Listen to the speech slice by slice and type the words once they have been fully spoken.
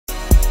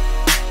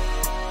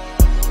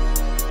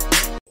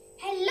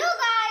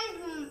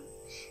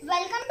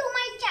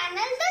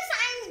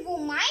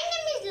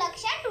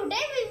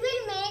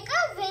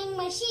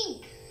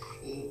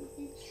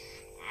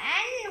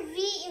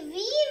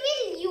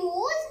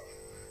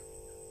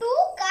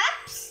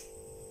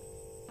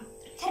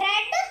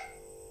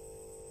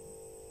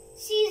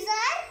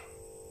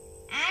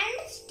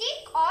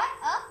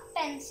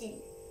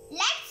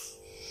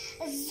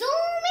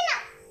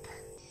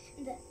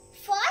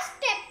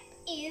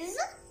is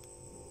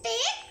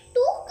take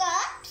 2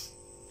 cups,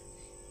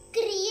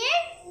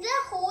 create the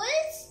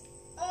holes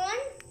on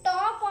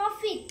top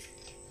of it.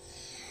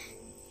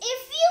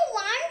 If you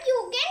want,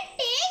 you can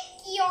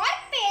take your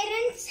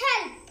parents'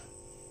 help.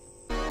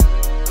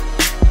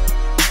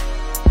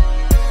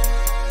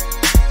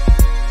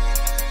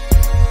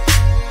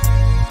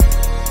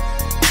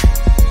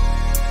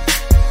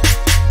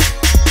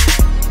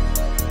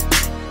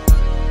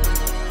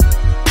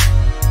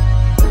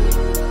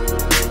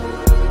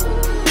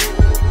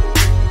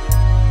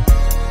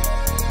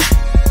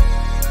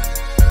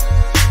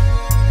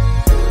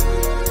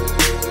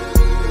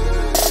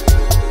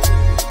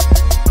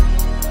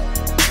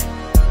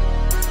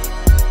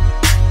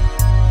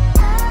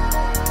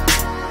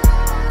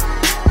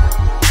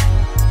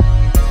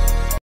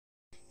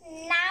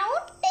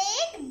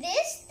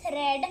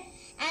 Thread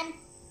and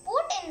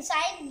put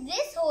inside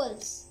these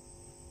holes.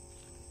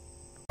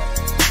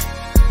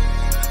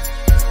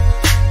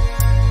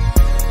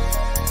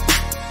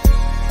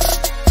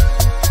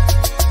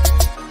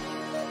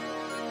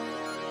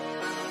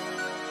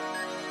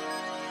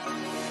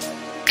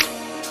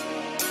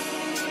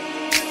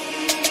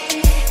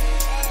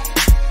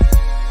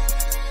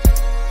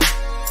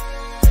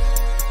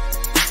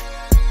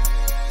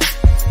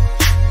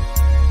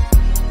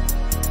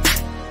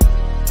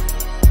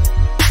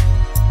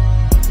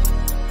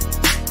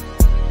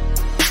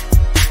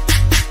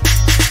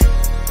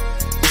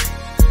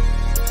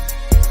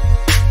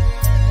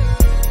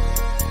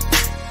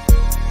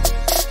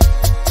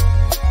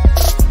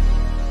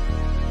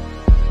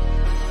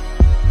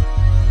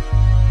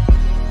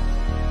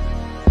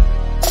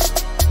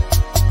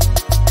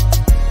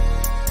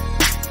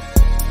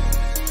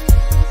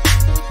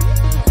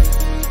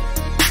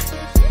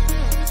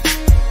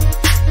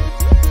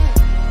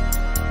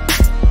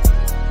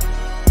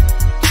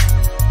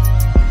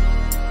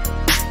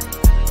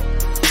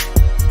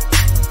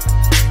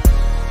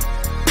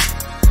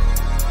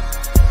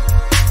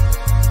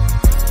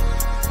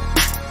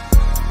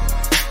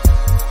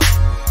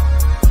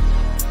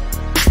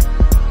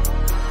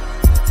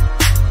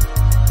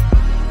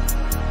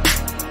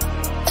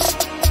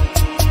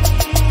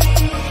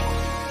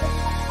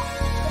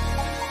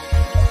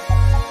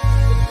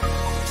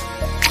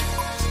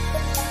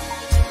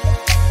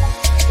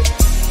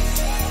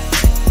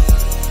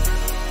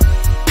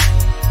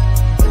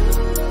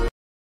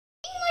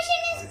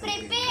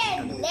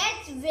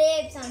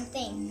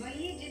 Something.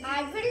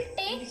 I will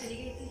take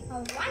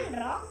one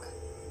rock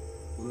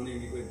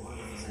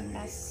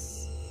and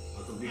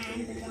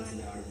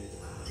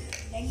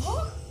Lego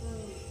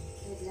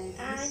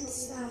and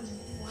some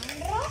one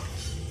rock.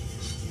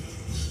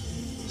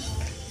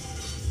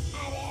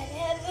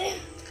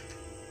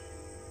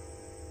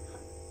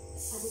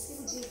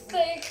 Second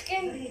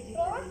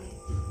rock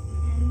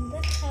and the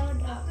third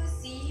rock.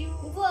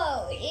 Wow,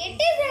 it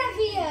is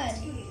heavier.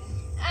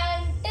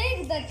 And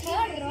take the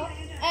third rock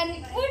and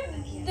put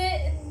the